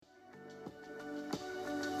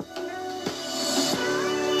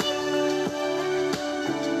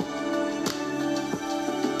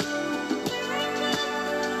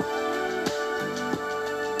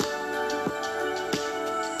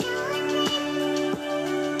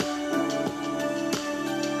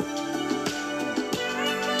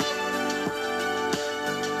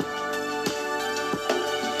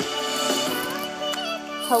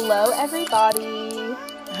Hello, everybody,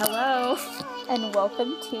 Hello. and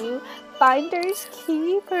welcome to Finders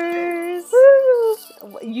Keepers.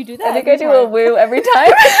 Woo! You do that. I think I do a woo every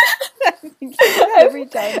time. Every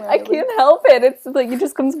time, I can't help it. It's like it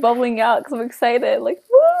just comes bubbling out because I'm excited. Like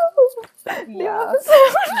woo! Yeah.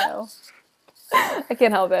 No. I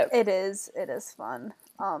can't help it. It is fun.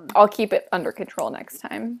 I'll keep it under control next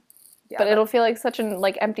time. Yeah, but it'll feel like such an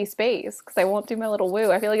empty space because I won't do my little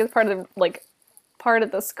woo. I feel like it's part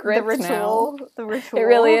of the script. The ritual. Now. The ritual. It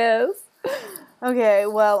really is. Okay,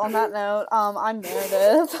 well, on that note, I'm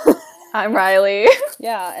Meredith. I'm Riley.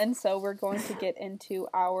 Yeah, and so we're going to get into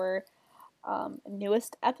our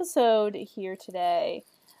newest episode here today.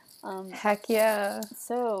 Heck yeah.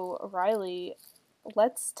 So, Riley,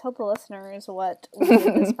 let's tell the listeners what we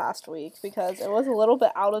did this past week, because it was a little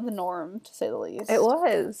bit out of the norm, to say the least. It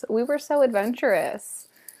was. We were so adventurous.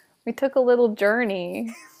 We took a little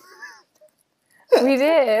journey. We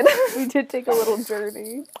did. We did take a little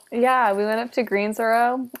journey. Yeah, we went up to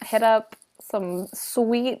Greensboro, hit up some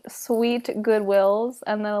sweet, sweet Goodwills,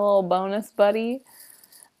 and then a little bonus buddy.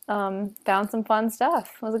 Found some fun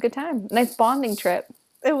stuff. It was a good time. Nice bonding trip.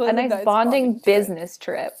 It was a nice bonding business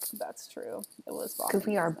trip. That's true. It was bonding. Because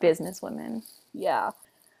we are business women. Yeah.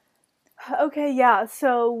 Okay, yeah.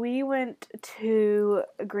 So we went to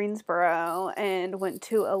Greensboro and went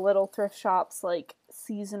to a little thrift shop's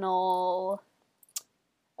seasonal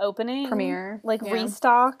opening. Premiere.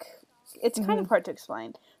 Restock. It's kind of hard to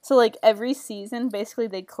explain. So every season, basically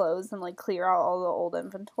they close and clear out all the old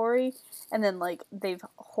inventory. And then they've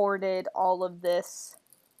hoarded all of this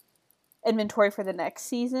inventory for the next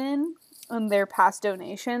season and their past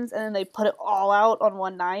donations, and then they put it all out on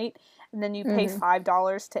one night, and then you pay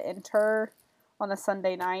 $5 to enter on a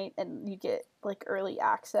Sunday night, and you get early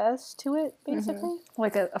access to it, basically.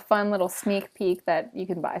 Like a fun little sneak peek that you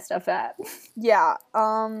can buy stuff at. Yeah.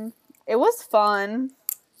 It was fun.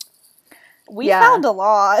 We found a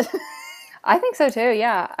lot. I think so too,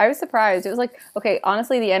 yeah. I was surprised. It was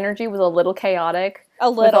honestly, the energy was a little chaotic. A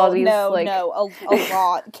little, a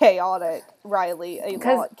lot chaotic, Riley.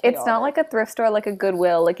 Because it's not like a thrift store like a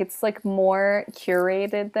Goodwill. It's more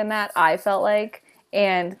curated than that, I felt like.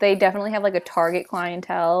 And they definitely have a target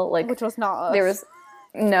clientele. Which was not us. There was,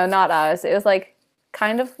 no, not us. It was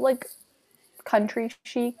kind of country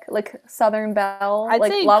chic, Southern Belle. I'd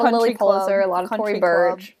say a lot of Lily Club, Pulitzer, a lot of Tory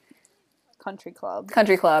Burch. Country Club.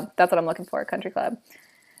 Country Club. That's what I'm looking for. Country Club.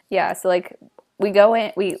 Yeah, so we go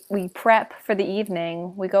in, we prep for the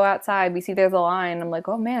evening, we go outside, we see there's a line, I'm like,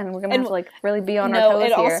 oh man, we're gonna have to really be on our toes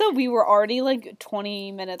here. Also we were already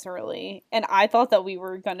 20 minutes early, and I thought that we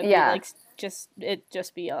were gonna be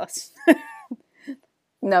just be us.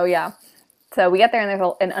 No, yeah. So we get there and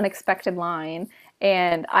there's an unexpected line,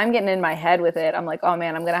 and I'm getting in my head with it. I'm like, oh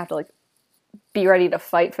man, I'm gonna have to be ready to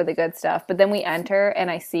fight for the good stuff. But then we enter and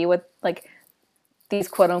I see what these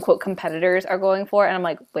quote-unquote competitors are going for, and I'm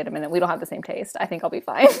like, wait a minute, we don't have the same taste. I think I'll be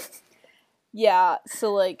fine. Yeah,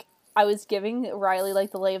 so I was giving Riley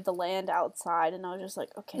the lay of the land outside, and I was just like,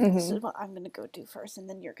 okay, this is what I'm gonna go do first, and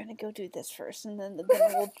then you're gonna go do this first, and then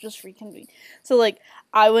we'll just reconvene. So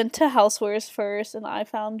I went to Housewares first, and I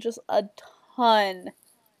found just a ton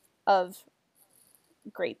of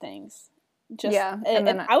great things.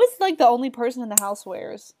 And I was the only person in the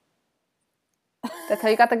Housewares. That's how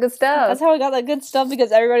you got the good stuff. That's how I got that good stuff,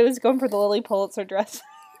 because everybody was going for the Lily Pulitzer dresses.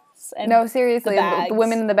 And no, seriously, the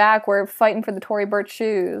women in the back were fighting for the Tory Burch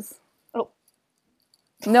shoes. Oh.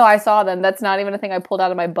 No, I saw them. That's not even a thing I pulled out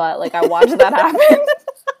of my butt. I watched that happen.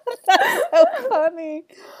 That's so funny.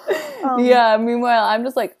 Yeah, meanwhile, I'm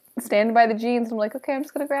just standing by the jeans. I'm like, okay, I'm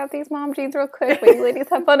just going to grab these mom jeans real quick. But you ladies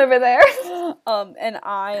have fun over there. And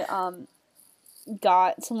I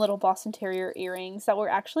got some little Boston Terrier earrings that were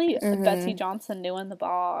actually Betsy Johnson new in the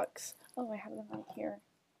box. Oh, I have them right here.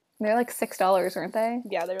 They're $6, aren't they?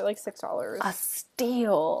 Yeah, they were $6. A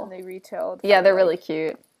steal. And they retailed. Yeah, they're really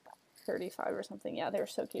cute. 35 or something. Yeah, they were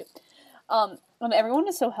so cute. And everyone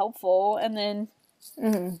was so helpful. And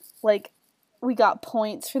then, we got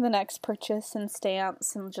points for the next purchase and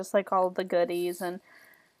stamps and just all of the goodies, and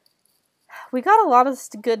we got a lot of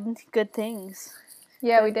good things.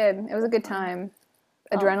 Yeah, we did. It was a good time.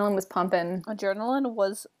 Adrenaline was pumping. Adrenaline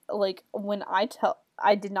was when I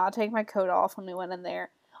did not take my coat off when we went in there.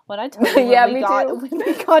 When I told you when we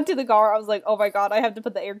got to the car, I was like, oh my god, I have to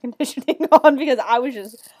put the air conditioning on, because I was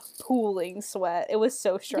just pooling sweat. It was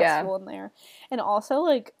so stressful in there. And also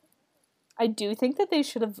I do think that they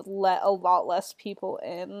should have let a lot less people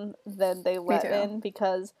in than they let in,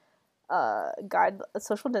 because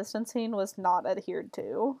social distancing was not adhered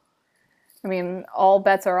to. I mean, all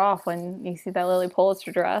bets are off when you see that Lily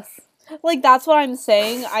Pulitzer dress. Like, that's what I'm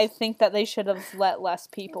saying. I think that they should have let less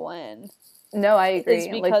people in. No, I agree.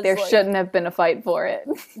 Because, like, there shouldn't have been a fight for it.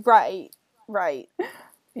 Right.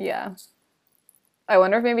 Yeah. I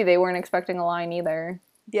wonder if maybe they weren't expecting a line either.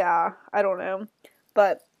 Yeah, I don't know.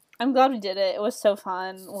 But I'm glad we did it. It was so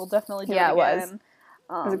fun. We'll definitely do it again. It was. It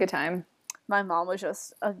was a good time. My mom was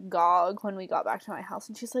just agog when we got back to my house,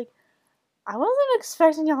 and she's like, I wasn't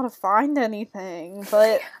expecting y'all to find anything,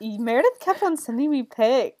 but Meredith kept on sending me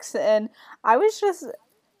pics, and I was just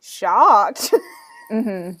shocked.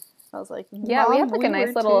 Mm-hmm. I was like, yeah, we had like a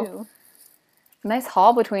nice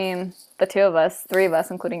haul between the three of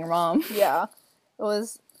us, including your mom. Yeah, it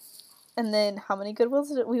was. And then how many Goodwills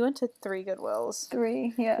did it? We went to 3 Goodwills.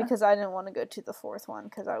 3, yeah. Because I didn't want to go to the 4th one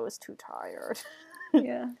because I was too tired.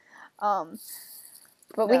 Yeah.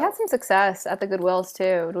 But we had some success at the Goodwills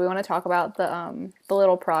too. Do we want to talk about the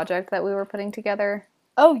little project that we were putting together?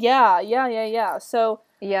 Oh yeah. So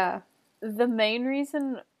yeah, the main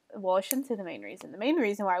reason, well, I shouldn't say the main reason. The main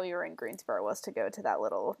reason why we were in Greensboro was to go to that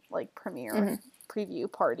little like premiere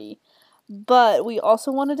preview party. But we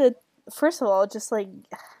also wanted to, first of all, just like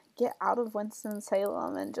get out of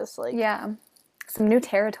Winston-Salem and just like some new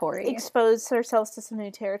territory. Expose ourselves to some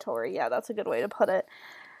new territory. Yeah, that's a good way to put it.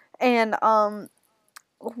 And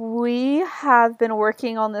we have been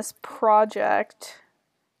working on this project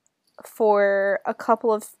for a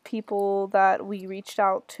couple of people that we reached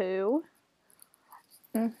out to.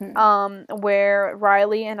 Where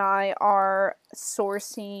Riley and I are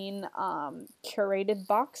sourcing curated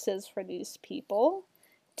boxes for these people.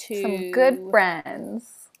 Some good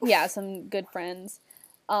friends. Yeah, some good friends.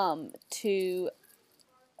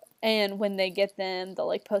 And when they get them, they'll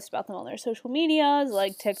like post about them on their social medias,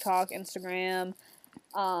 like TikTok, Instagram,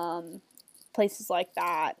 places like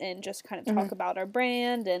that, and just kind of talk about our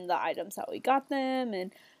brand and the items that we got them,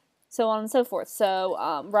 and so on and so forth.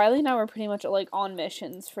 So Riley and I were pretty much like on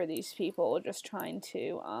missions for these people, just trying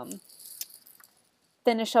to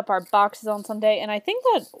finish up our boxes on Sunday, and I think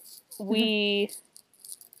that we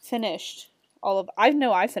finished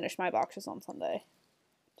I finished my boxes on Sunday.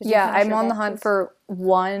 I'm on the hunt for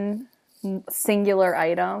one singular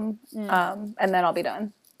item, and then I'll be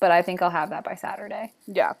done. But I think I'll have that by Saturday.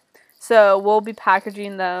 Yeah. So we'll be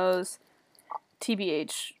packaging those,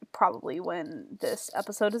 TBH, probably when this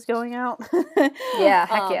episode is going out. Yeah,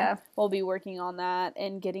 heck yeah. We'll be working on that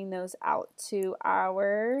and getting those out to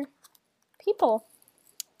our people.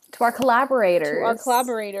 To our collaborators. To our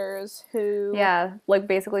collaborators who... Yeah, like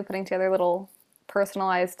basically putting together little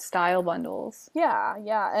personalized style bundles. Yeah.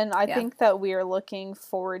 And I think that we are looking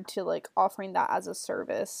forward to like offering that as a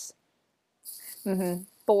service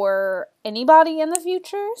for anybody in the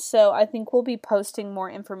future. So I think we'll be posting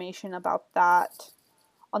more information about that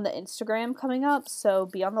on the Instagram coming up. So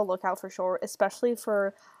be on the lookout for sure, especially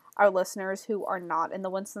for our listeners who are not in the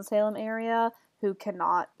Winston-Salem area, who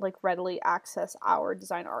cannot like readily access our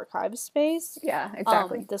design archive space. Yeah,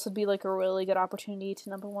 exactly. This would be like a really good opportunity to,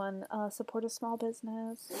 number 1, support a small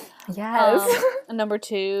business. Yes. And number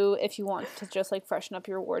 2, if you want to just like freshen up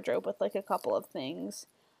your wardrobe with like a couple of things,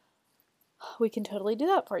 we can totally do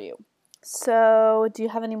that for you. So, do you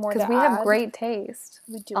have any more to add? Because we have great taste.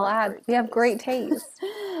 We do. We have great taste.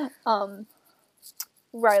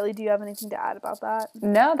 Riley, do you have anything to add about that?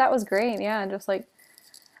 No, that was great. Yeah, just like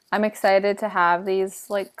I'm excited to have these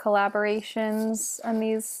like collaborations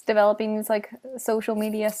and developing these like social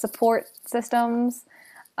media support systems.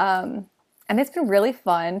 And it's been really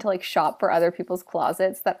fun to like shop for other people's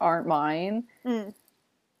closets that aren't mine.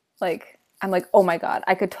 Like, I'm like, oh my God,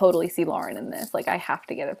 I could totally see Lauren in this. Like, I have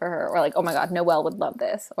to get it for her. Or like, oh my God, Noelle would love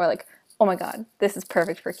this. Or like, oh my God, this is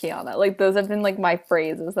perfect for Kiana. Like, those have been like my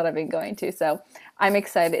phrases that I've been going to. So I'm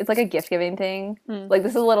excited. It's like a gift giving thing. Like,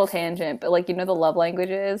 this is a little tangent, but like, you know, the love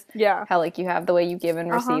languages. Yeah. How like you have the way you give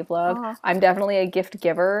and receive love. I'm definitely a gift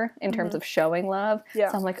giver in terms of showing love. Yeah.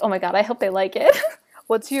 So I'm like, oh my God, I hope they like it.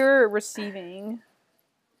 What's your receiving?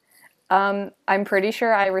 I'm pretty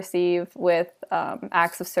sure I receive with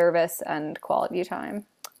acts of service and quality time.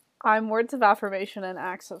 I'm words of affirmation and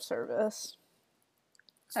acts of service.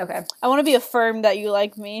 Okay. I want to be affirmed that you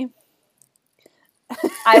like me.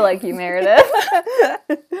 I like you, Meredith.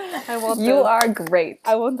 You are great.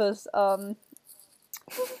 I want those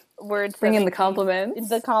words. Bring in the compliments.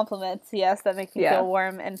 The compliments, yes, that make me feel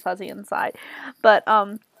warm and fuzzy inside. But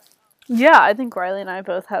yeah, I think Riley and I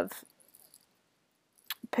both have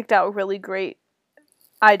picked out really great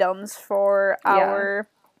items for our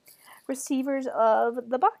receivers of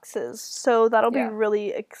the boxes. So that'll be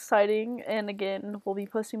really exciting. And again, we'll be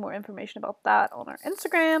posting more information about that on our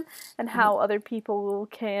Instagram and how other people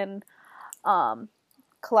can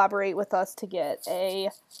collaborate with us to get a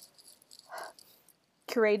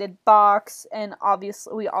curated box, and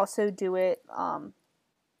obviously we also do it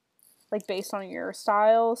like based on your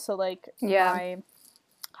style. So like hi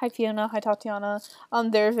Fiona, hi Tatiana.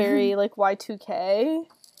 They're very like Y2K.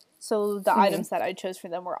 So the items that I chose for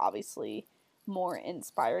them were obviously more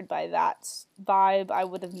inspired by that vibe. I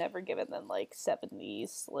would have never given them like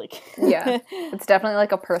 70s like it's definitely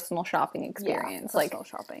like a personal shopping experience, personal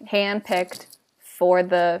shopping, hand-picked for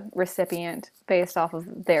the recipient based off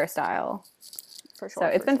of their style. For sure. So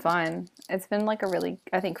it's been fun. It's been like a really,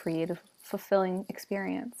 I think, creative, fulfilling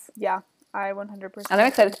experience. Yeah, I 100%. And I'm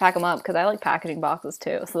excited to pack them up because I like packaging boxes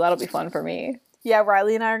too, so that'll be fun for me. Yeah,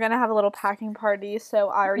 Riley and I are going to have a little packing party, so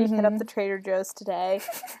I already hit up the Trader Joe's today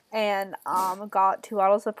and got 2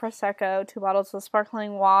 bottles of Prosecco, 2 bottles of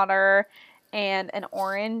sparkling water, and an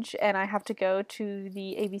orange, and I have to go to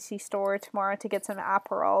the ABC store tomorrow to get some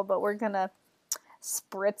Aperol, but we're going to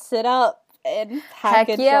spritz it up and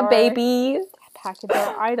package baby! Package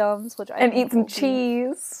our items, which I and eat some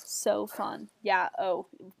cheese. So fun. Yeah,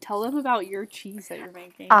 tell them about your cheese that you're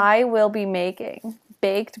making. I will be making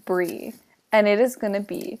baked brie. And it is going to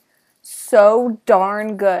be so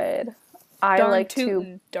darn good. Darn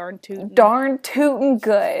tootin'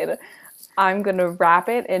 good. I'm going to wrap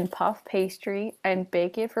it in puff pastry and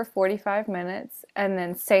bake it for 45 minutes and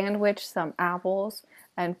then sandwich some apples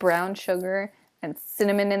and brown sugar and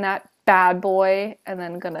cinnamon in that bad boy and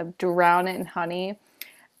then going to drown it in honey.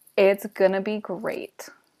 It's going to be great.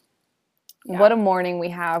 Yeah. What a morning we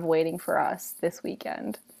have waiting for us this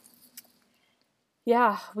weekend.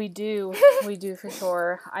 Yeah, we do. We do for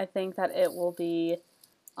sure. I think that it will be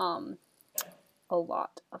a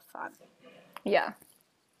lot of fun. Yeah.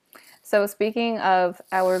 So speaking of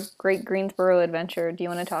our Great Greensboro adventure, do you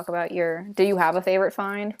want to talk about do you have a favorite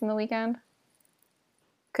find from the weekend?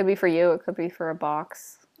 Could be for you, it could be for a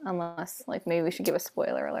box, unless like maybe we should give a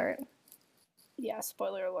spoiler alert. Yeah,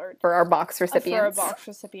 spoiler alert. For our box recipients.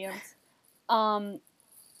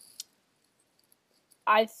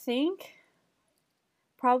 I think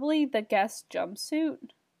probably the Guess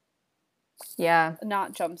jumpsuit. Yeah.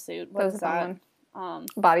 Not jumpsuit. What is that?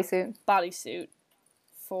 Bodysuit. Bodysuit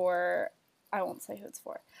for, I won't say who it's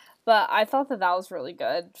for. But I thought that was really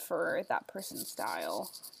good for that person's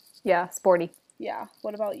style. Yeah, sporty. Yeah.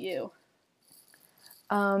 What about you?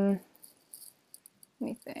 Let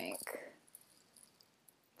me think.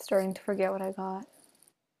 Starting to forget what I got.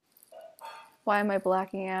 Why am I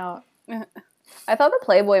blacking out? I thought the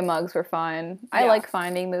Playboy mugs were fun. Yeah. I like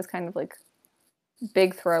finding those kind of like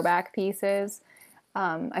big throwback pieces.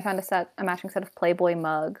 I found a matching set of Playboy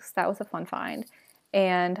mugs. That was a fun find.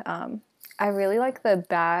 And I really like the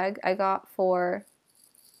bag I got for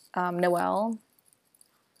Noelle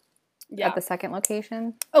at the second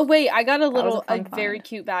location. Oh, wait, I got a very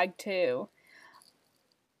cute bag too.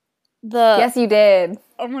 Yes, you did.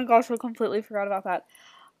 Oh my gosh, I completely forgot about that.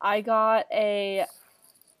 I got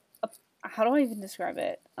how do I even describe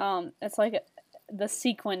it? It's like the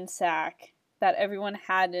sequin sack that everyone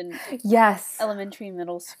had in elementary and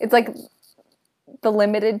middle school. It's like the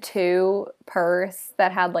limited 2 purse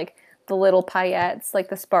that had like the little paillettes, like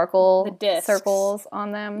the sparkle circles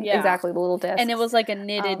on them. Yeah. Exactly, the little discs. And it was like a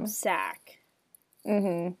knitted sack.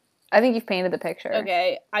 Mm-hmm. I think you've painted the picture.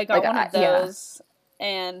 Okay, I got one of those,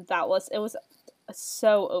 and it was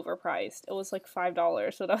so overpriced. It was like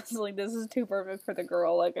 $5, so I was like, this is too perfect for the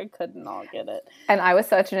girl. Like, I could not get it. And I was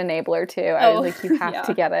such an enabler, too. I was like, you have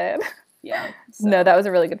to get it. Yeah. So. No, that was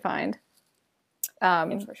a really good find.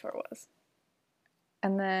 It for sure was.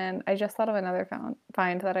 And then I just thought of another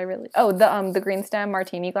find that I really... Oh, the green stem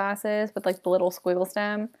martini glasses with, like, the little squiggle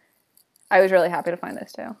stem. I was really happy to find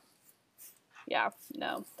those, too. Yeah.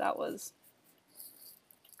 No, that was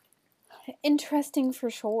interesting for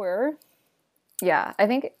sure. Yeah, I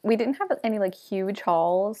think we didn't have any, like, huge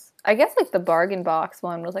hauls. I guess, like, the bargain box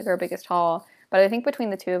one was, like, our biggest haul. But I think between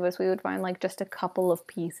the 2 of us, we would find, like, just a couple of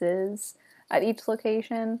pieces at each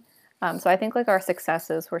location. So I think, like, our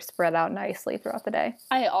successes were spread out nicely throughout the day.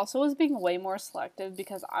 I also was being way more selective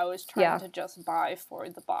because I was trying to just buy for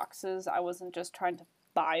the boxes. I wasn't just trying to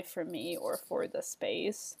buy for me or for the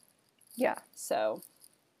space. Yeah. So.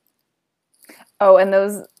 Oh, and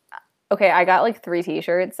those... Okay, I got like 3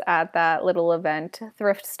 t-shirts at that little event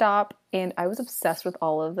thrift stop, and I was obsessed with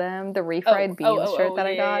all of them. The refried beans shirt that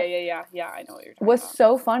I got. Yeah, I know what you're talking was about.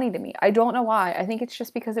 So funny to me. I don't know why. I think it's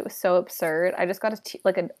just because it was so absurd. I just got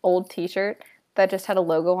an old t-shirt that just had a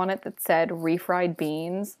logo on it that said refried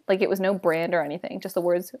beans. Like, it was no brand or anything, just the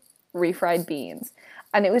words refried beans.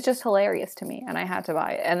 And it was just hilarious to me, and I had to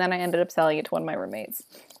buy it. And then I ended up selling it to one of my roommates.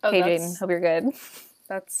 Hey, Jaden, hope you're good.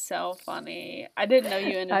 That's so funny. I didn't know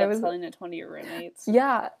you ended up selling it to one of your roommates.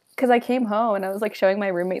 Yeah, because I came home and I was like showing my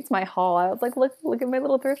roommates my haul. I was like, look at my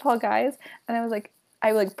little thrift haul, guys. And I was like,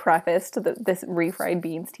 I like prefaced this refried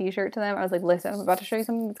beans t-shirt to them. I was like, listen, I'm about to show you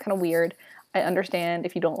something that's kind of weird. I understand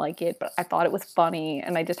if you don't like it, but I thought it was funny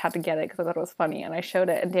and I just had to get it because I thought it was funny. And I showed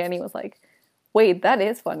it and Danny was like, wait, that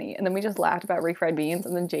is funny. And then we just laughed about refried beans.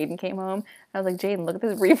 And then Jaden came home and I was like, Jaden, look at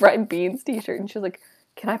this refried beans t-shirt. And she was like,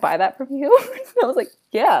 can I buy that from you? And I was like,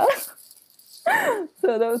 yeah.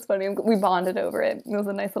 So that was funny. We bonded over it. It was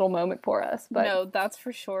a nice little moment for us. But no, that's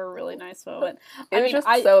for sure a really nice moment. It was just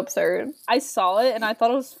so absurd. I saw it and I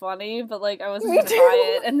thought it was funny, but like I wasn't going to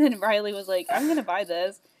buy it. And then Riley was like, I'm going to buy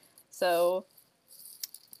this. So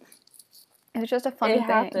it was just a funny thing. It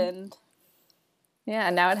happened. Yeah,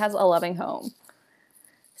 and now it has a loving home.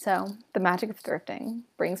 So the magic of thrifting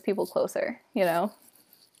brings people closer, you know?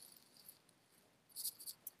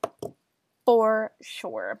 For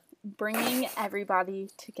sure. Bringing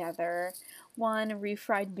everybody together, one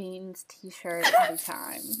refried beans t-shirt at a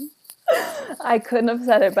time. I couldn't have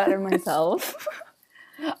said it better myself.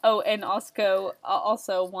 Oh, and also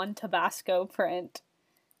one Tabasco print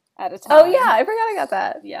at a time. Oh yeah, I forgot I got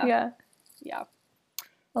that. Yeah.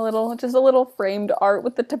 Just a little framed art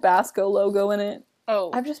with the Tabasco logo in it.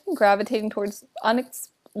 Oh, I've just been gravitating towards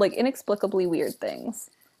inexplicably weird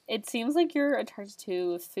things. It seems like you're attracted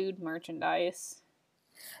to food merchandise.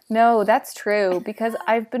 No, that's true, because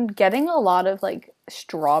I've been getting a lot of, like,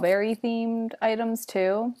 strawberry-themed items,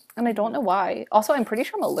 too, and I don't know why. Also, I'm pretty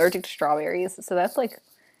sure I'm allergic to strawberries, so that's, like,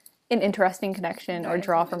 an interesting connection or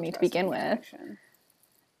draw for me to begin with.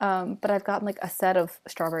 But I've gotten, like, a set of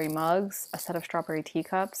strawberry mugs, a set of strawberry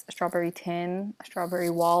teacups, a strawberry tin, a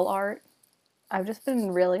strawberry wall art. I've just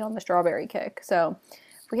been really on the strawberry kick, so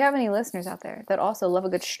if we have any listeners out there that also love a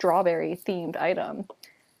good strawberry-themed item,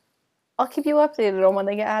 I'll keep you updated on when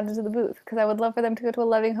they get added to the booth, because I would love for them to go to a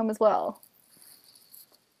loving home as well.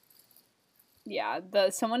 Yeah,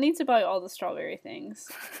 someone needs to buy all the strawberry things.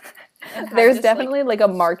 There's definitely like a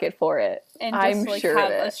market for it. And just I'm like sure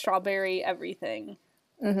have a strawberry everything.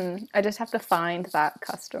 Mm-hmm. I just have to find that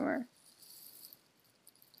customer.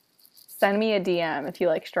 Send me a DM if you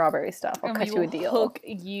like strawberry stuff. I'll cut you a deal. Hook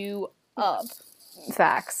you up.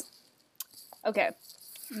 Facts. Okay.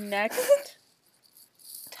 Next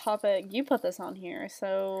topic. You put this on here,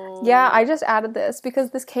 so... Yeah, I just added this because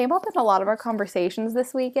this came up in a lot of our conversations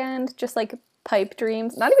this weekend. Just like pipe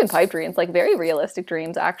dreams. Not even pipe dreams, like very realistic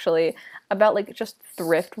dreams, actually. About like just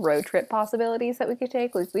thrift road trip possibilities that we could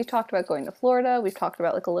take. Like, we've talked about going to Florida. We've talked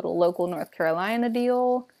about like a little local North Carolina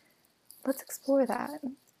deal. Let's explore that.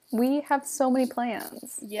 We have so many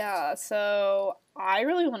plans. Yeah, so I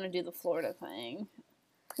really want to do the Florida thing.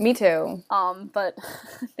 Me too. But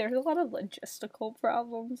there's a lot of logistical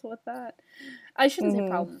problems with that. I shouldn't say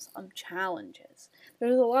problems, challenges.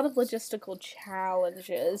 There's a lot of logistical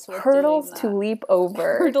challenges with hurdles doing that. to leap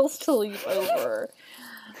over. Hurdles to leap over.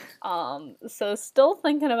 So still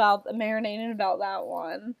thinking about, marinating about that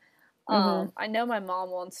one. I know my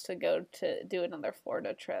mom wants to go to do another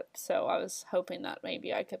Florida trip, so I was hoping that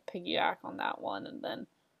maybe I could piggyback on that one, and then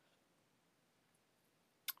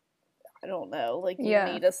I don't know, like, you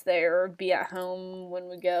meet us there, or be at home when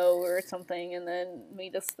we go, or something, and then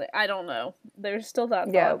meet us there. I don't know. There's still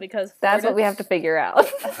that thought, because Florida, that's what we have to figure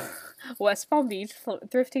out. West Palm Beach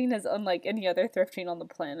thrifting is unlike any other thrifting on the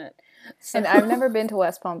planet. So. And I've never been to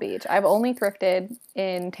West Palm Beach. I've only thrifted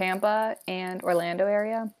in Tampa and Orlando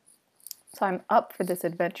area. So I'm up for this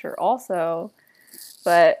adventure also.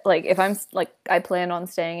 But, like, if I'm, like, I plan on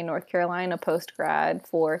staying in North Carolina post-grad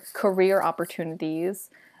for career opportunities.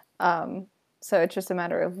 So it's just a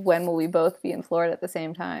matter of when will we both be in Florida at the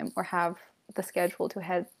same time, or have the schedule to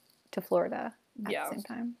head to Florida at the same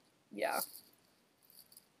time. Yeah.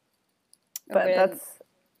 But that's,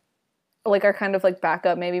 like, our kind of, like,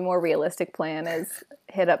 backup, maybe more realistic plan is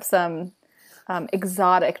hit up some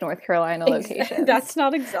exotic North Carolina locations. That's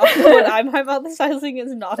not exotic. What I'm hypothesizing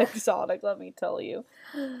is not exotic, let me tell you.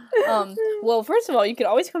 Well, first of all, you could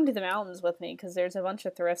always come to the mountains with me, because there's a bunch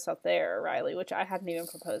of thrifts up there, Riley, which I hadn't even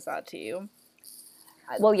proposed that to you.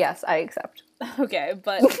 Well, yes, I accept. Okay,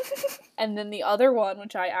 but, and then the other one,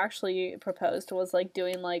 which I actually proposed, was, like,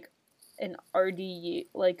 doing, like, an RDU,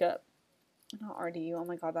 like a, not RDU, oh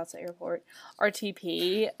my god, that's the airport,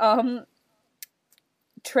 RTP,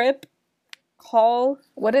 trip, haul.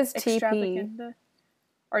 What is TP?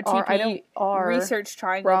 RTP, Research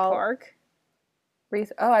Triangle Park.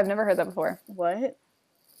 Oh, I've never heard that before. What?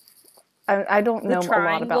 I don't know a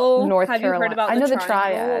lot about North Carolina. Have you heard about I know the triangle?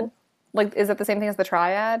 triad. Like, is that the same thing as the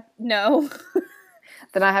triad? No.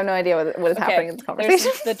 Then I have no idea what is happening in this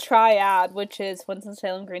conversation. There's the triad, which is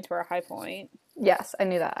Winston-Salem, Greensboro, High Point. Yes, I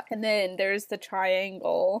knew that. And then there's the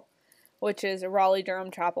Triangle, which is Raleigh, Durham,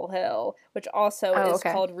 Chapel Hill, which also Oh, is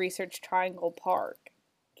okay. called Research Triangle Park.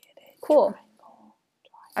 Get it? Cool. Triangle.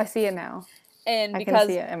 I see it now. And I can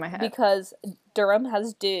see it in my head. because Durham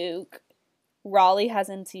has Duke, Raleigh has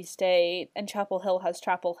NC State, and Chapel Hill has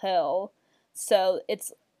Chapel Hill. So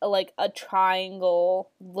it's like a triangle,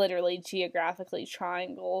 literally geographically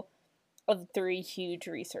triangle of 3 huge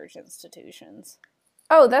research institutions.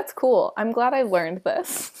 Oh, that's cool. I'm glad I learned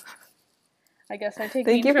this. I guess I take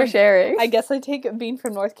Thank you for sharing. I guess I take being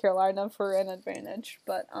from North Carolina for an advantage,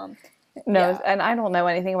 but No, yeah. and I don't know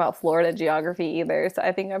anything about Florida geography either, so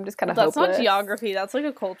I think I'm just kind of hopeless. That's not geography, that's like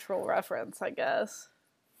a cultural reference, I guess.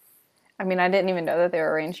 I mean, I didn't even know that they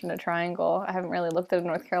were arranged in a triangle. I haven't really looked at a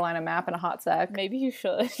North Carolina map in a hot sec. Maybe you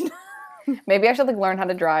should. Maybe I should like learn how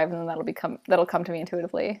to drive, and then that'll come to me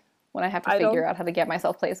intuitively when I have to figure out how to get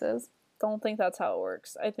myself places. Don't think that's how it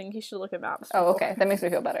works. I think you should look at maps. Oh, okay. That makes me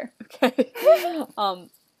feel better. Okay.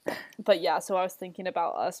 But yeah, so I was thinking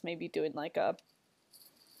about us maybe doing like a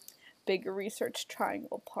big research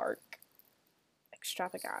triangle park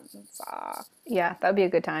extravaganza. Yeah, that would be a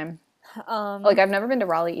good time. Like I've never been to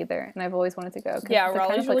Raleigh either, and I've always wanted to go. Yeah, it's Raleigh's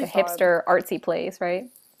kind of like really a hipster, artsy place, right?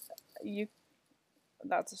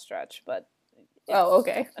 That's a stretch, but oh,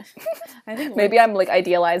 okay. I think maybe I'm like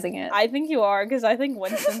idealizing it. I think you are, because I think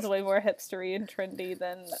Winston's way more hipstery and trendy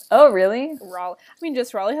than. Oh, really? Raleigh. I mean,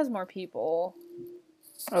 just Raleigh has more people.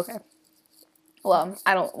 Okay. Well,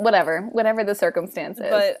 I don't. Whatever the circumstances.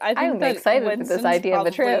 But I think I'm excited for this idea of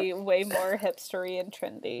the trip. Way more hipstery and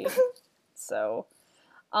trendy. So,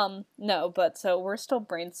 no, but so we're still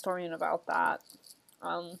brainstorming about that.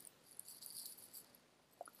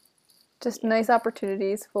 Just nice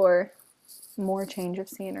opportunities for more change of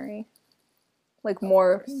scenery. Like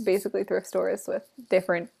more basically thrift stores with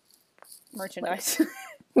different merchandise.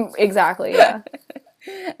 Exactly, yeah.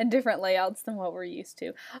 And different layouts than what we're used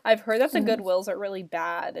to. I've heard that the Goodwills are really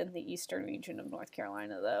bad in the eastern region of North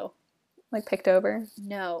Carolina, though. Like picked over?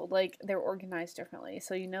 No, like they're organized differently.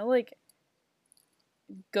 So like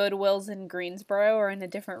Goodwills in Greensboro are in a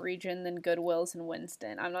different region than Goodwills in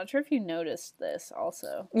Winston. I'm not sure if you noticed this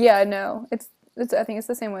also. Yeah, no. It's I think it's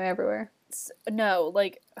the same way everywhere. No,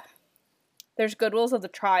 like there's Goodwills of the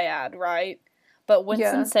Triad, right? But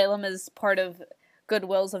Winston-Salem is part of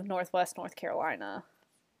Goodwills of Northwest North Carolina.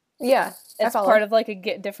 Yeah, it's part of like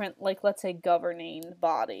a different, like let's say, governing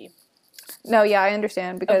body. No, yeah, I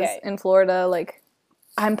understand because in Florida, like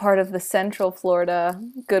I'm part of the Central Florida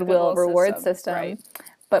Goodwill reward system, right.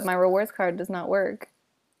 But my rewards card does not work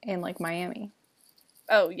in like Miami.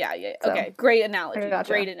 Oh yeah. So, okay, great analogy.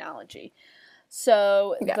 Gotcha. Great analogy.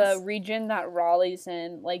 So the region that Raleigh's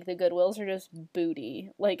in, like the Goodwills are just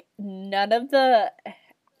booty. Like none of the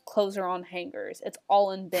clothes are on hangers. It's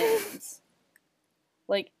all in bins.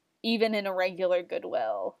 Like even in a regular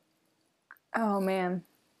Goodwill. Oh man.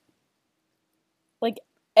 Like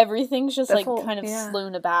everything's just like kind of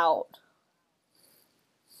strewn about.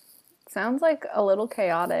 Sounds like a little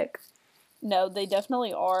chaotic. No, they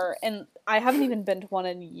definitely are. And I haven't even been to one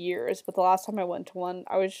in years, but the last time I went to one,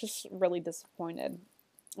 I was just really disappointed.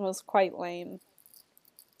 It was quite lame.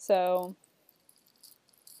 So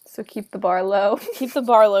keep the bar low. Keep the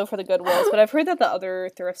bar low for the Goodwills. But I've heard that the other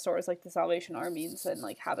thrift stores, like the Salvation Armies and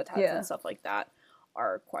like Habitats and stuff like that,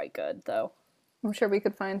 are quite good, though. I'm sure we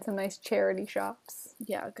could find some nice charity shops.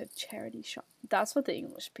 Yeah, a good charity shop. That's what the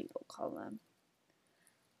English people call them.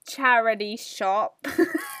 Charity shop.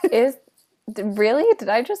 Really? Did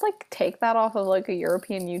I just like take that off of like a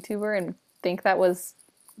European YouTuber and think that was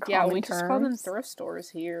common we terms? just call them thrift stores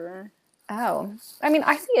here. Oh. I mean,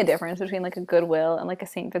 I see a difference between like a Goodwill and like a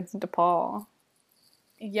St. Vincent de Paul.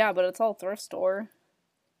 Yeah, but it's all thrift store.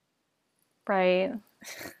 Right.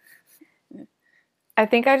 I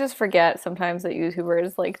think I just forget sometimes that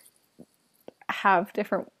YouTubers like have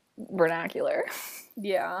different vernacular.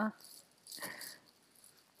 Yeah.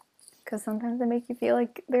 Because sometimes they make you feel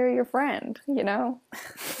like they're your friend, you know?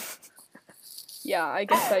 Yeah, I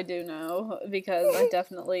guess I do know, because I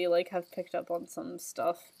definitely, like, have picked up on some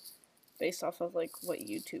stuff based off of, like, what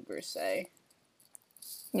YouTubers say.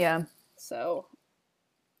 Yeah. So,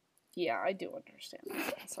 yeah, I do understand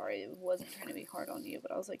that. Sorry, it wasn't trying to be hard on you,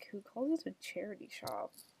 but I was like, who calls it a charity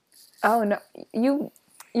shop? Oh, no.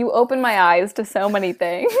 You opened my eyes to so many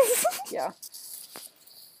things. Yeah.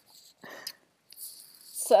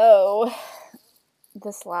 So,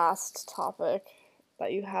 this last topic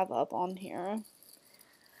that you have up on here.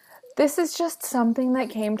 This is just something that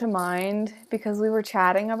came to mind because we were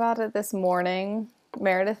chatting about it this morning,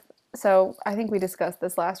 Meredith. So I think we discussed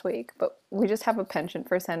this last week, but we just have a penchant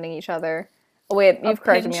for sending each other Wait, you've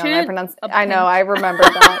corrected me on my penchant? pronunciation. I know, I remember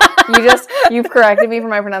that. You've corrected me for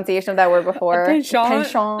my pronunciation of that word before. Penchant.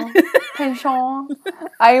 Penchant.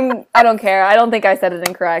 I don't care. I don't think I said it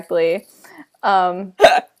incorrectly. I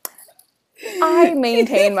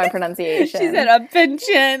maintain my pronunciation. She said a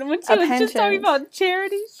penchant when she A was just talking penchant. about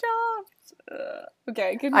charity shops.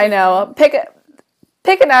 Okay, continue. I know. Pick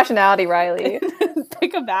a nationality, Riley.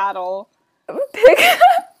 Pick a battle.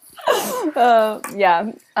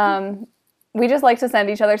 Yeah. We just like to send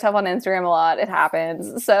each other stuff on Instagram a lot. It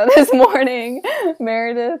happens. So this morning,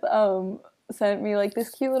 Meredith sent me like this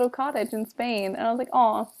cute little cottage in Spain, and I was like,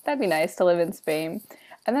 "Oh, that'd be nice to live in Spain."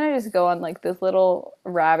 And then I just go on like this little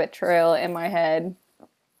rabbit trail in my head,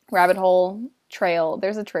 rabbit hole trail.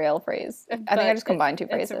 There's a trail phrase. I think I just combined two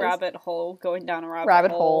phrases. It's a rabbit hole going down a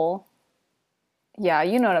rabbit hole. Yeah,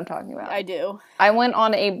 you know what I'm talking about. I do. I went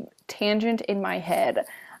on a tangent in my head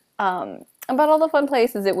about all the fun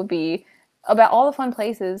places it would be, about all the fun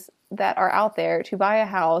places that are out there to buy a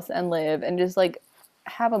house and live and just like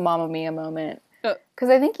have a Mamma Mia moment. Because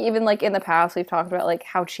I think even like in the past we've talked about like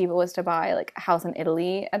how cheap it was to buy like a house in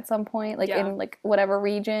Italy at some point, like in like whatever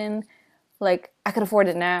region. Like I could afford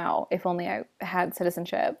it now if only I had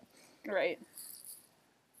citizenship. Right.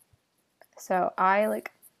 So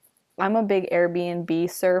I'm a big Airbnb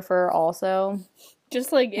surfer also.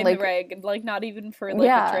 Just like in the reg, like not even for like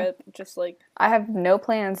a trip, just like. I have no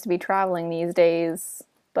plans to be traveling these days,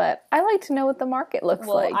 but I like to know what the market looks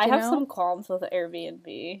like. I have some qualms with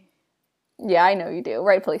Airbnb. Yeah, I know you do.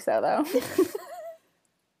 Rightfully so, though.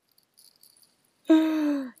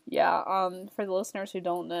 Yeah, for the listeners who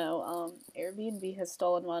don't know, Airbnb has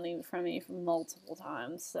stolen money from me multiple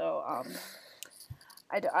times, so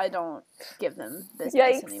I don't give them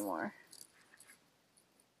business anymore.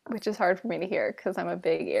 Which is hard for me to hear because I'm a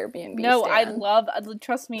big Airbnb No, stan.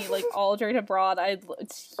 Trust me, like all during abroad,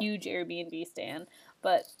 it's huge Airbnb stan.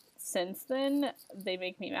 But since then, they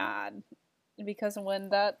make me mad. Because when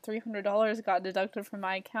that $300 got deducted from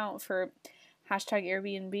my account for hashtag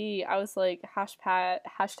Airbnb, I was like, hashtag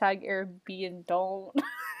Airbnb don't.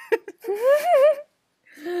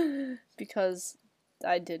 Because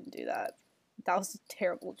I didn't do that. That was a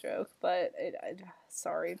terrible joke, but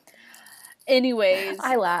sorry. Anyways,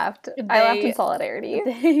 I laughed in solidarity.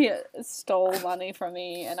 They stole money from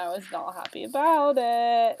me, and I was not happy about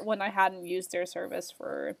it when I hadn't used their service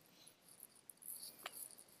for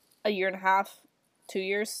a year and a half, 2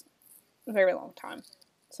 years, a very long time.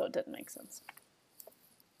 So it didn't make sense.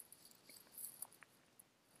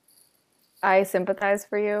 I sympathize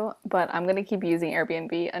for you, but I'm going to keep using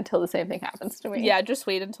Airbnb until the same thing happens to me. Yeah, just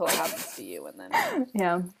wait until it happens to you, and then...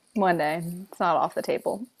 Yeah, one day. It's not off the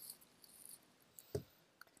table.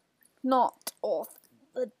 Not off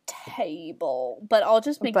the table. But I'll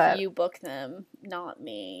just make you book them, not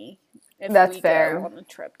me. If that's we fair. go on a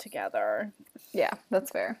trip together. Yeah, that's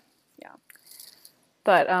fair. Yeah.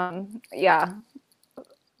 But, yeah.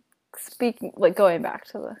 Speaking, like, going back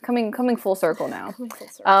to the... Coming full circle now.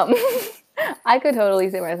 I could totally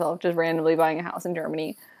see myself just randomly buying a house in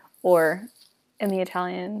Germany or in the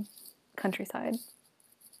Italian countryside.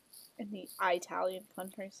 In the Italian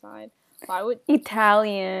countryside? Why would...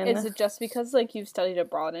 Italian. Is it just because, like, you've studied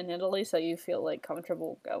abroad in Italy, so you feel, like,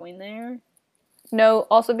 comfortable going there? No,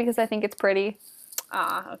 also because I think it's pretty.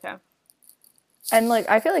 Ah, okay. And, like,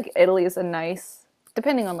 I feel like Italy is a nice,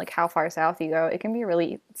 depending on, like, how far south you go, it can be a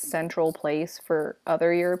really central place for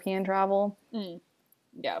other European travel.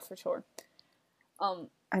 Yeah, for sure.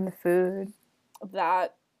 And the food.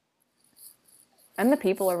 That. And the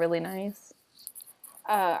people are really nice.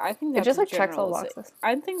 I think that's it just like checks all the boxes.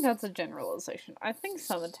 I think that's a generalization. I think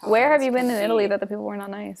some Italians. Where have you been in Italy that the people were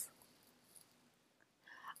not nice?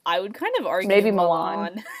 I would kind of argue maybe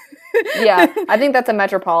Milan. Yeah, I think that's a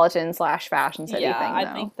metropolitan / fashion city thing. Yeah,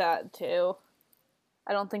 I think that too.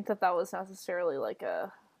 I don't think that was necessarily like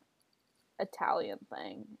a Italian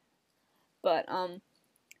thing, but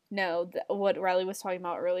no. What Riley was talking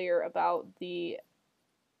about earlier about the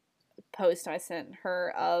post I sent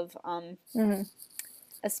her of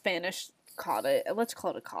a Spanish cottage. Let's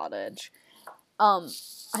call it a cottage. I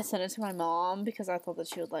sent it to my mom because I thought that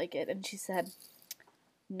she would like it, and she said,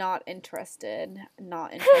 not interested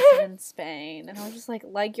in Spain. And I was just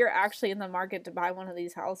like you're actually in the market to buy one of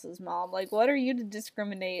these houses, Mom. Like, what are you to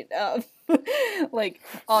discriminate like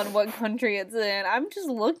on what country it's in? I'm just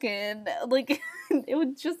looking. Like, it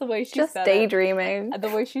was just the way she just said daydreaming. The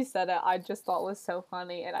way she said it, I just thought was so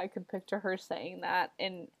funny, and I could picture her saying that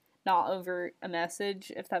and not over a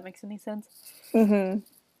message, if that makes any sense.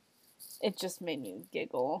 It just made me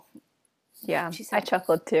giggle. Yeah, I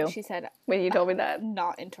chuckled too. She said, when you told me that.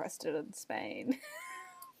 Not interested in Spain.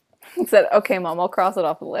 He said, okay, Mom, I'll cross it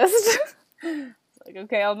off the list. Like,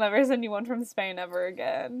 okay, I'll never send you one from Spain ever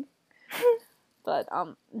again. But,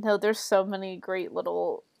 no, there's so many great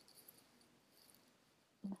little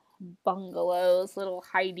bungalows, little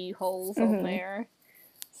hidey holes on there.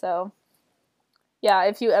 So, yeah,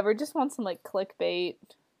 if you ever just want some, like, clickbait.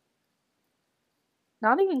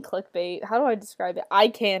 Not even clickbait. How do I describe it? Eye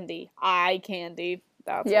candy. Eye candy.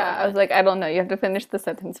 That's yeah, I was like, I don't know. You have to finish the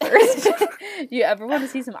sentence first. You ever want to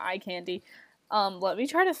see some eye candy? Let me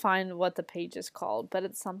try to find what the page is called, but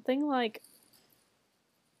it's something like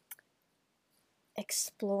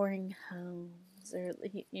Exploring Homes, or,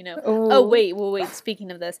 you know. Ooh. Oh, wait, speaking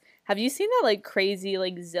of this, have you seen that, like, crazy,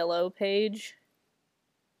 like, Zillow page?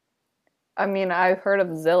 I mean, I've heard of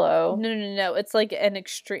Zillow. No. It's like an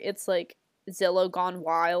extreme, it's like Zillow gone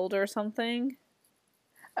wild or something.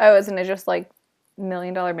 Oh, isn't it just like $1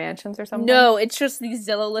 million mansions or something? No, it's just these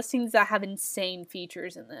Zillow listings that have insane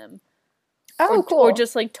features in them. Oh, cool. Or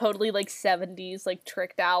just, like, totally, like, 70s, like,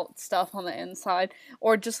 tricked out stuff on the inside.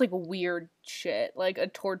 Or just, like, weird shit. Like, a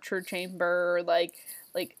torture chamber, or, like,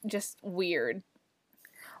 just weird.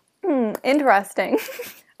 Interesting.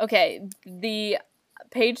 Okay, the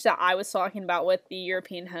page that I was talking about with the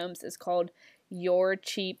European homes is called Your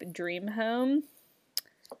Cheap Dream Home.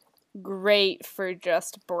 Great for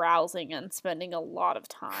just browsing and spending a lot of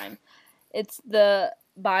time. The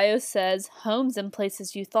bio says, homes in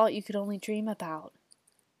places you thought you could only dream about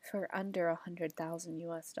for under $100,000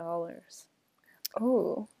 US.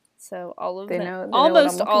 Oh. So all of They them, know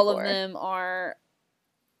almost what I'm all looking of for. them are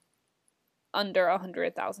under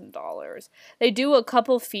 $100,000. They do a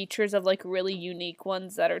couple features of, like, really unique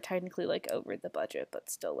ones that are technically, like, over the budget, but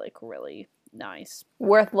still, like, really nice.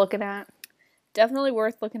 Worth looking at. Definitely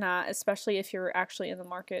worth looking at, especially if you're actually in the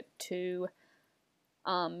market to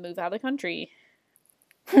move out of the country.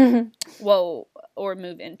 Well, or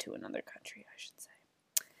move into another country, I should say.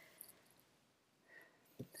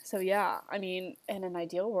 So, yeah, I mean, in an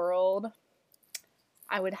ideal world,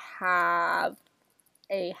 I would have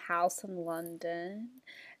a house in London,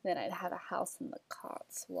 then I'd have a house in the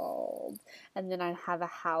Cotswolds, and then I'd have a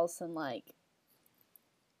house in, like,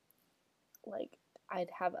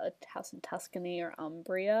 I'd have a house in Tuscany or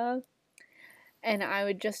Umbria, and I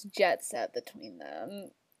would just jet set between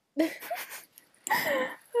them.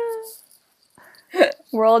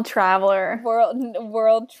 World traveler.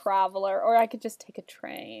 World traveler, or I could just take a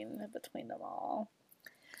train between them all.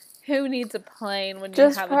 Who needs a plane when you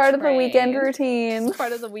have a train? Just part of the weekend routine. Just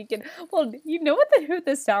part of the weekend. Well, you know who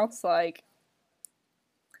this sounds like?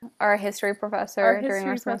 Our history professor during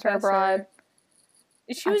our semester abroad.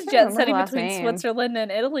 She was jet setting between Switzerland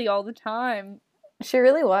and Italy all the time. She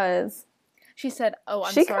really was. She said, "Oh,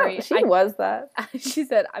 I'm sorry." She was that. She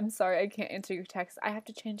said, "I'm sorry, I can't answer your text. I have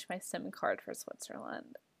to change my SIM card for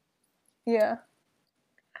Switzerland." Yeah.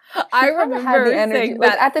 I remember the energy. Saying that.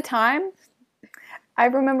 Like, at the time, I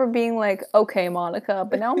remember being like, "Okay, Monica,"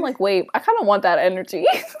 but now I'm like, "Wait, I kind of want that energy."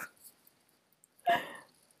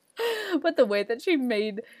 But the way that she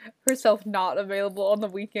made herself not available on the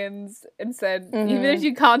weekends and said, even if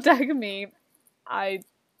you contact me, I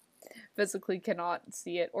physically cannot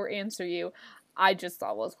see it or answer you, I just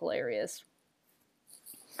thought was hilarious.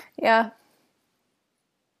 Yeah.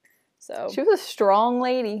 So she was a strong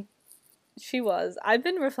lady. She was. I've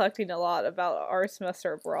been reflecting a lot about our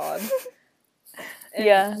semester abroad.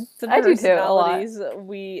 Yeah, the personalities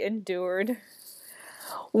we endured.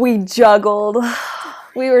 We juggled.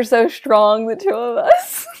 We were so strong, the two of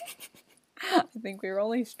us. I think we were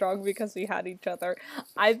only strong because we had each other.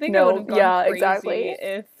 I think I would have gone crazy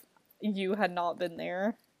if you had not been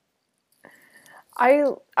there. I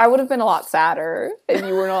would have been a lot sadder if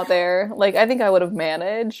you were not there. Like, I think I would have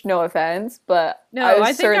managed, no offense, but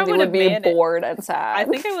I certainly would be bored and sad. I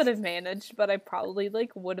think I would have managed, but I probably,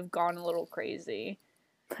 like, would have gone a little crazy.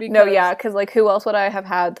 Because, like, who else would I have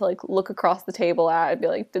had to, like, look across the table at and be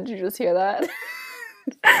like, did you just hear that?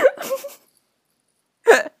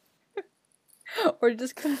 Or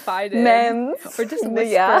just confide in. Mems. Or just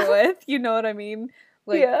whisper with, you know what I mean?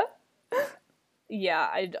 Like, yeah,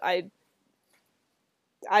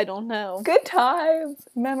 I don't know. Good times.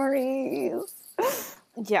 Memories.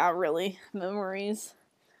 Yeah, really. Memories.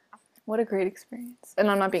 What a great experience. And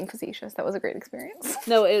I'm not being facetious. That was a great experience.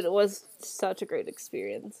 No, it was such a great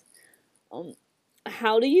experience.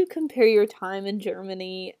 How do you compare your time in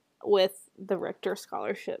Germany with the Richter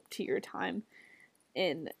Scholarship to your time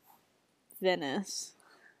in Venice?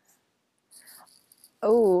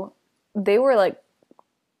 Oh, they were, like,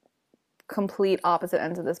 complete opposite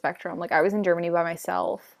ends of the spectrum. Like, I was in Germany by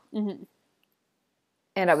myself. Mm-hmm.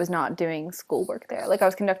 And I was not doing schoolwork there. Like, I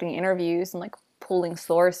was conducting interviews and, like, pooling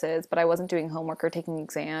sources, but I wasn't doing homework or taking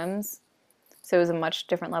exams. So it was a much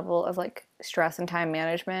different level of like stress and time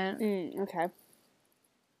management. Okay.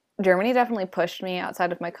 Germany definitely pushed me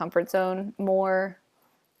outside of my comfort zone more.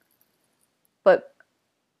 But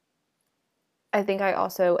I think I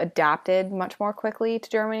also adapted much more quickly to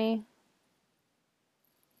Germany.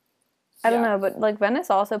 I don't know, but like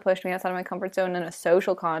Venice also pushed me outside of my comfort zone in a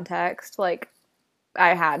social context. Like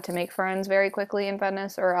I had to make friends very quickly in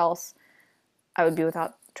Venice, or else I would be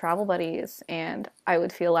without travel buddies and I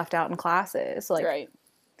would feel left out in classes. Like Right.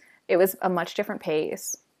 it was a much different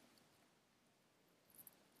pace.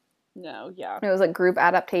 No, yeah. It was like group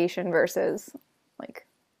adaptation versus like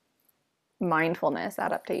mindfulness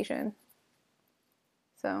adaptation.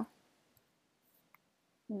 So,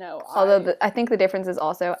 no, although I think the difference is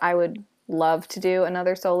also I would love to do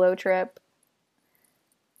another solo trip,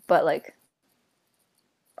 but like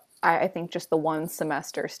I think just the one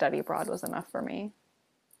semester study abroad was enough for me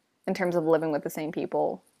in terms of living with the same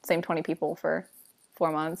people, same 20 people for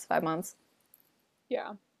 4 months, 5 months.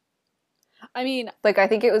 Yeah. I mean, like I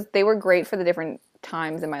think they were great for the different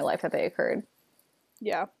times in my life that they occurred.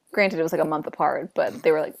 Yeah. Granted, it was like a month apart, but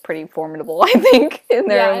they were like pretty formidable, I think, in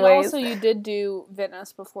their own ways. Yeah, and also you did do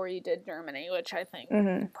Venice before you did Germany, which I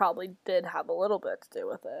think probably did have a little bit to do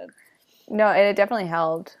with it. No, and it definitely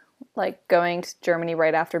helped, like going to Germany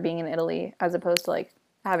right after being in Italy, as opposed to like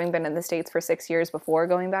having been in the States for 6 years before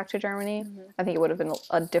going back to Germany. I think it would have been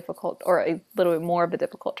a difficult, or a little bit more of a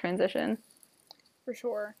difficult transition. For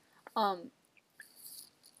sure.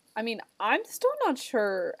 I mean, I'm still not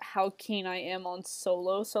sure how keen I am on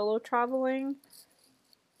solo traveling.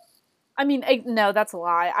 I mean, no, that's a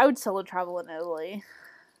lie. I would solo travel in Italy.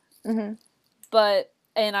 And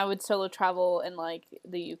I would solo travel in, like,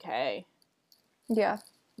 the UK. Yeah.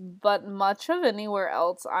 But much of anywhere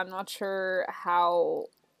else, I'm not sure how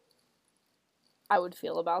I would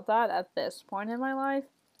feel about that at this point in my life.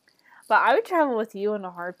 But I would travel with you in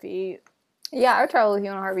a heartbeat. Yeah, I would travel with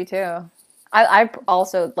you in a heartbeat, too. I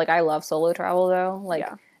also, like, I love solo travel, though. Like,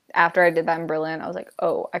 after I did that in Berlin, I was like,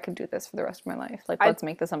 oh, I could do this for the rest of my life. Like, let's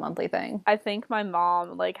make this a monthly thing. I think my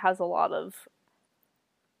mom, like, has a lot of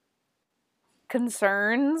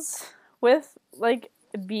concerns with, like,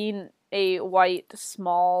 being a white,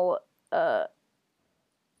 small,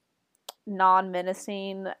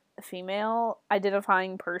 non-menacing female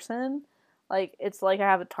identifying person. Like, it's like I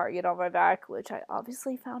have a target on my back, which I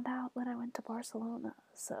obviously found out when I went to Barcelona.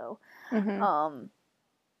 So,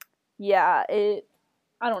 yeah, I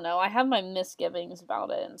don't know. I have my misgivings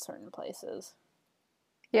about it in certain places.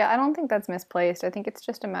 Yeah, I don't think that's misplaced. I think it's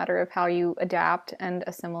just a matter of how you adapt and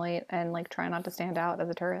assimilate and, like, try not to stand out as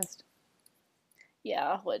a tourist.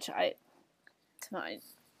 Yeah, which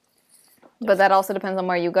But that also depends on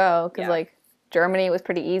where you go, because, like, Germany was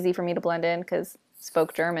pretty easy for me to blend in because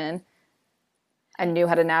spoke German. I knew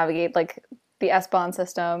how to navigate, like, the S-Bahn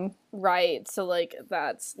system. Right, so, like,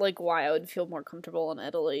 that's, like, why I would feel more comfortable in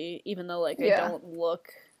Italy, even though, like, I don't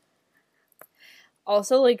look...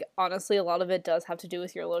 Also, like, honestly, a lot of it does have to do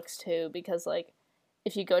with your looks, too, because, like,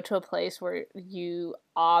 if you go to a place where you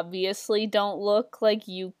obviously don't look like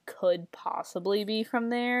you could possibly be from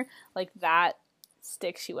there, like, that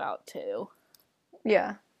sticks you out, too.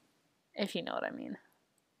 Yeah. If you know what I mean.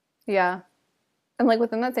 Yeah. And, like,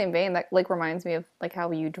 within that same vein, that, like, reminds me of, like,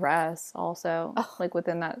 how you dress, also. Like,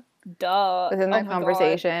 within that... Within that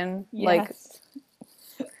conversation. Yes.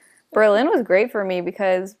 Like, Berlin was great for me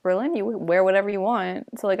because Berlin, you wear whatever you want.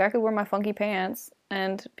 So, like, I could wear my funky pants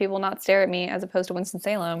and people not stare at me as opposed to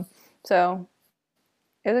Winston-Salem. So,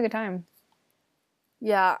 it was a good time.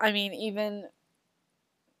 Yeah, I mean, even...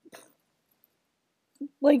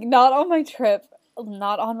 Like, not on my trip...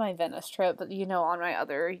 Not on my Venice trip, but, you know, on my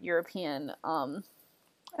other European,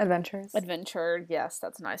 Adventure, yes,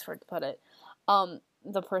 that's a nice word to put it.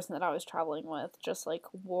 The person that I was traveling with just, like,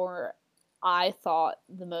 wore, I thought,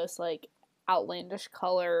 the most, like, outlandish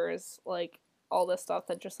colors, like, all this stuff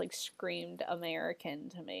that just, like, screamed American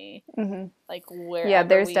to me. Like, wherever yeah,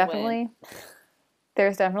 there's we definitely... went.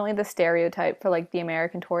 There's definitely the stereotype for, like, the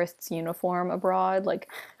American tourist's uniform abroad, like,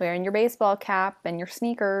 wearing your baseball cap and your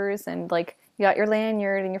sneakers and, like, you got your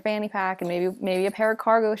lanyard and your fanny pack and maybe a pair of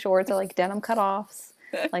cargo shorts or, like, denim cutoffs.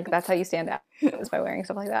 Like, that's how you stand out, is by wearing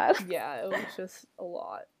stuff like that. Yeah, it was just a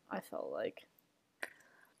lot, I felt like.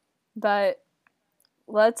 But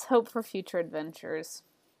let's hope for future adventures.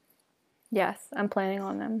 Yes, I'm planning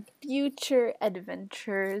on them. Future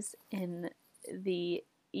adventures in the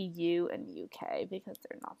EU and UK, because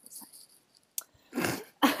they're not the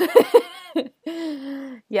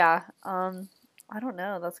same. Yeah, I don't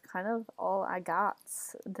know. That's kind of all I got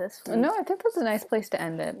this week. No, I think that's a nice place to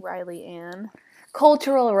end it. Riley Ann.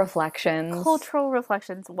 Cultural reflections. Cultural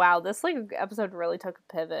reflections. Wow, this like episode really took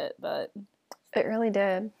a pivot, but It really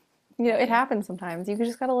did. You know, it happens sometimes. You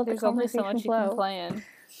just gotta let the there's only so conversation much flow. you can plan.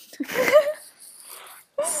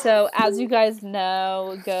 So, as you guys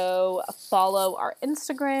know, go follow our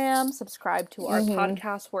Instagram, subscribe to our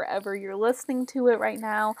podcast wherever you're listening to it right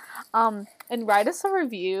now, and write us a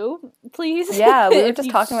review, please. Yeah, we were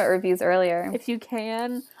just talking about reviews earlier. If you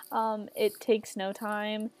can, it takes no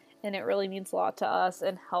time, and it really means a lot to us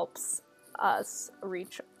and helps us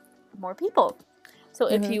reach more people. So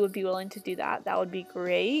if you would be willing to do that, that would be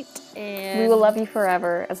great. And we will love you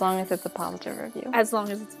forever, as long as it's a positive review. As long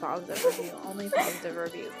as it's a positive review. Only positive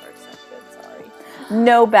reviews are accepted, sorry.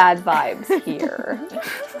 No bad vibes here.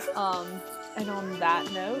 And on that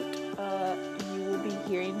note, you will be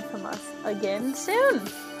hearing from us again soon.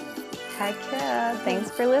 Heck yeah. Thanks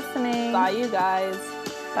for listening. Bye, you guys.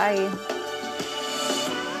 Bye.